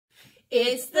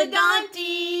It's the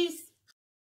Dawnties!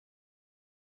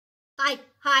 Hi.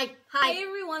 Hey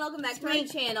everyone, welcome back to my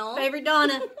channel. Favorite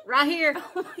Donna, right here.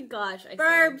 Oh my gosh.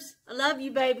 Burbs, I love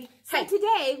you, baby. So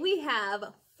today we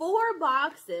have 4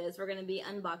 boxes we're going to be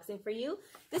unboxing for you.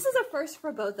 This is a first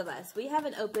for both of us. We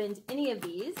haven't opened any of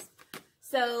these.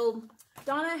 So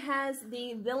Donna has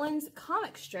the Villains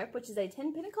comic strip, which is a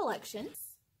 10-pin collection.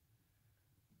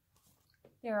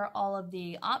 There are all of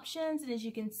the options, and as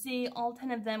you can see, all 10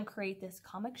 of them create this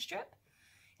comic strip.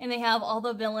 And they have all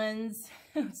the villains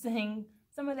saying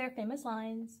some of their famous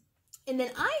lines. And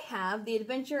then I have the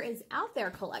Adventure is Out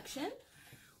There collection,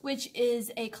 which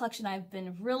is a collection I've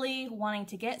been really wanting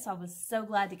to get, so I was so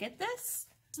glad to get this.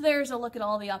 So there's a look at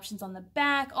all the options on the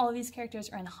back. All of these characters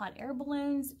are in hot air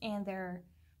balloons, and they're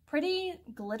pretty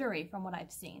glittery from what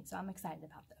I've seen, so I'm excited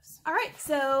about those. All right,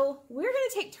 so we're going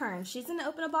to take turns. She's going to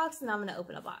open a box, and I'm going to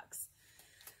open a box.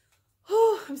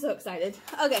 Oh, I'm so excited.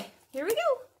 Okay, here we go.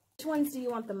 Which ones do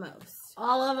you want the most?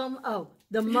 All of them? Oh,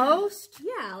 the most?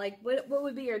 Yeah, like what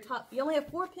would be your top? You only have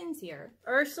 4 pins here.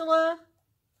 Ursula,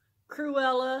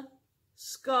 Cruella,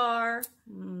 Scar,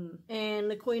 and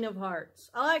the Queen of Hearts.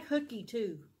 I like Hooky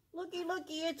too. Looky,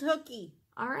 it's Hooky.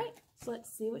 All right, so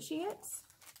let's see what she gets.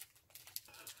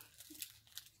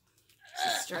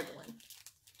 She's struggling.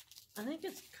 I think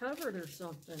it's covered or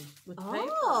something with paper.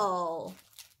 Oh,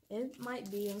 it might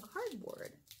be in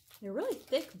cardboard. They're really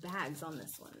thick bags on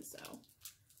this one, so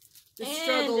the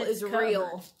struggle is real.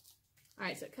 All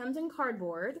right, so it comes in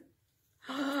cardboard.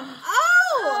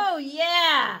 Oh,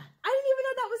 yeah! I didn't even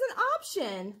know that was an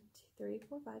option. 2, 3,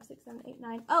 4, 5, 6, 7, 8,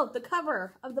 9. Oh, the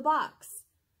cover of the box.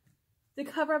 The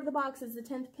cover of the box is the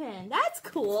 10th pin. That's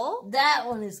cool. That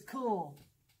one is cool.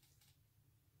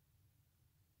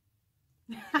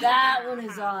 That one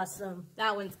is awesome.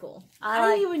 That one's cool.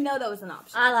 I didn't even know that was an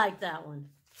option. I like that one.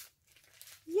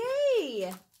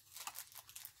 Yay!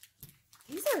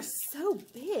 These are so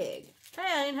big. Hey,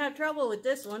 I didn't have trouble with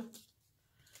this one.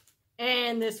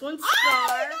 And this one's Scar. Oh,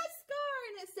 I got Scar,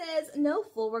 and it says, "No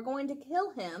fool, we're going to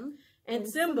kill him." And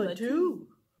Simba too.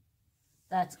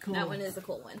 That's cool. That one is a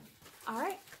cool one. All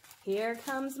right, here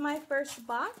comes my first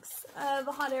box of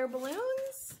hot air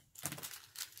balloons.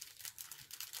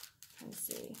 Let's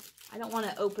see. I don't want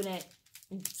to open it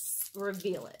and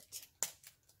reveal it.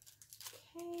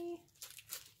 Okay.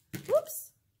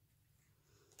 Whoops.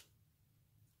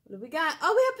 What do we got?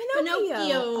 Oh, we have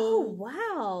Pinocchio. Oh,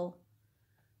 wow.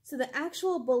 So the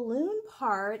actual balloon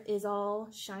part is all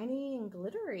shiny and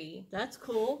glittery. That's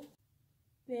cool.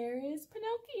 There is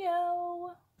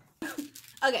Pinocchio.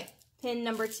 Okay, pin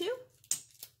number 2.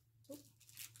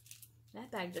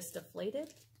 That bag just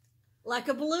deflated. Like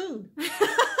a balloon.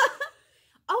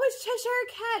 Oh, it's Cheshire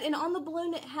Cat, and on the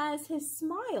balloon it has his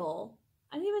smile.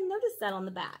 I didn't even notice that on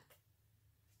the back.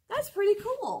 That's pretty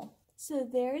cool. So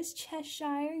there's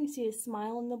Cheshire. You can see his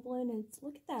smile on the balloon, and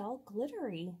look at that, all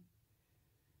glittery.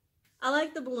 I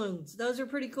like the balloons. Those are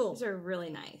pretty cool. Those are really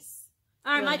nice.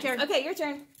 All right, really my nice. turn. Okay, your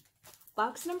turn.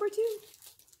 Box number 2.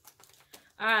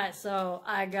 All right, so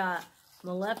I got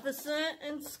Maleficent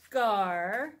and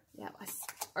Scar. Yeah,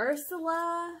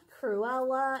 Ursula,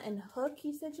 Cruella, and Hook,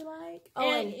 you said you like? Oh,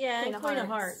 and yeah, and Queen of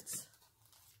Hearts.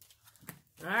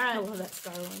 All right. I love that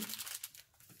Scar one.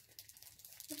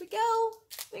 Here we go.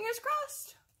 Fingers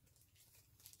crossed.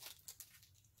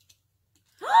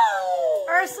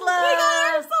 Ursula! We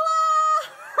got Ursula!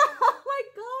 Oh my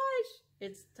gosh.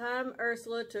 It's time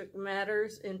Ursula took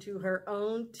matters into her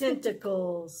own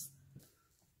tentacles.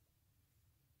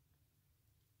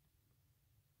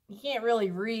 You can't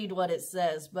really read what it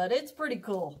says, but it's pretty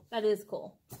cool. That is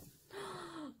cool.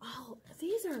 Oh,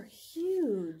 these are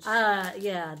huge.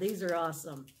 Yeah, these are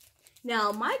awesome.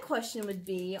 Now, my question would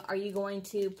be, are you going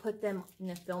to put them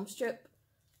in a film strip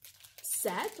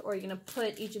set, or are you going to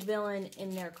put each villain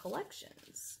in their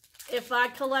collections? If I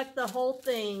collect the whole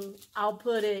thing, I'll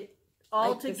put it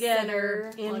all like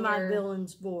together in my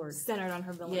villains board. Centered on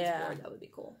her villains board. That would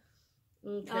be cool.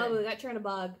 Okay. Oh, we got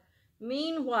Chernabog.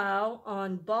 Meanwhile,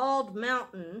 on Bald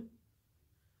Mountain.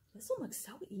 This one looks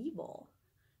so evil.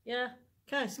 Yeah,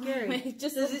 kind of scary.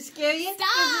 Does it scare you? Stop!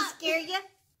 Does it scare you?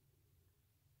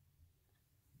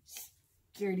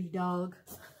 Scaredy dog.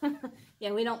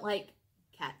 Yeah, we don't like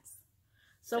cats.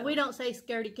 So we don't say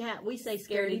scaredy cat. We say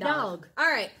scaredy dog.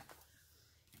 All right.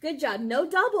 Good job. No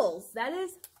doubles. That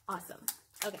is awesome.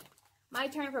 Okay. My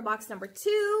turn for box number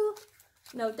 2.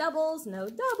 No doubles. No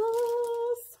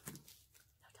doubles.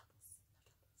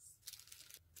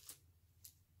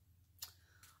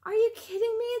 Are you kidding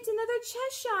me? It's another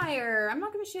Cheshire. I'm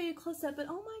not going to show you close up, but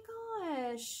oh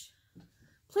my gosh.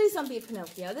 Please don't be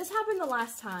Pinocchio. This happened the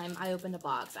last time I opened a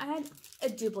box. I had a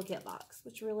duplicate box,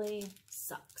 which really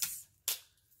sucks.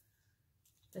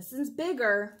 This one's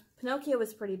bigger. Pinocchio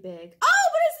was pretty big. Oh,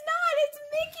 but it's not! It's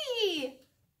Mickey!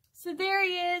 So there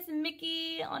he is,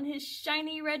 Mickey on his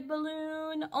shiny red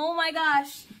balloon. Oh my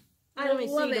gosh. I only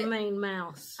see the main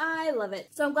mouse. I love it.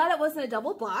 So I'm glad it wasn't a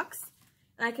double box.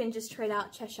 And I can just trade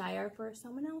out Cheshire for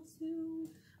someone else who...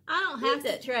 I don't have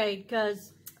to trade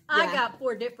because I got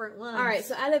 4 different ones. All right,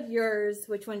 so out of yours,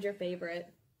 which one's your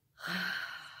favorite?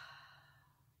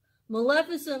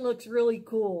 Maleficent looks really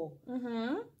cool.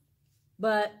 Mm-hmm.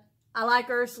 But I like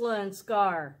Ursula and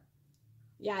Scar.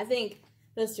 Yeah, I think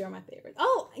those 2 are my favorites.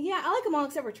 Oh, yeah, I like them all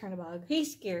except for Turnabug. He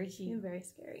scares you. He's very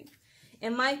scary.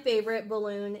 And my favorite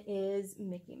balloon is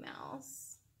Mickey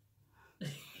Mouse.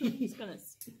 He's gonna...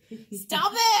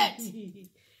 Stop it!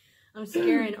 I'm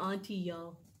scaring Auntie,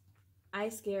 y'all. I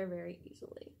scare very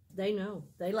easily. They know.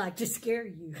 They like to scare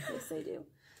you. Yes, they do.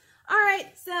 All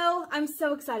right, so I'm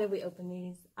so excited we opened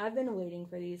these. I've been waiting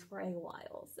for these for a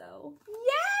while, so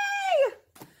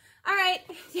yay! All right,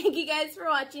 thank you guys for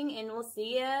watching, and we'll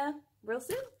see you real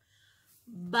soon.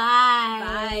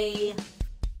 Bye. Bye.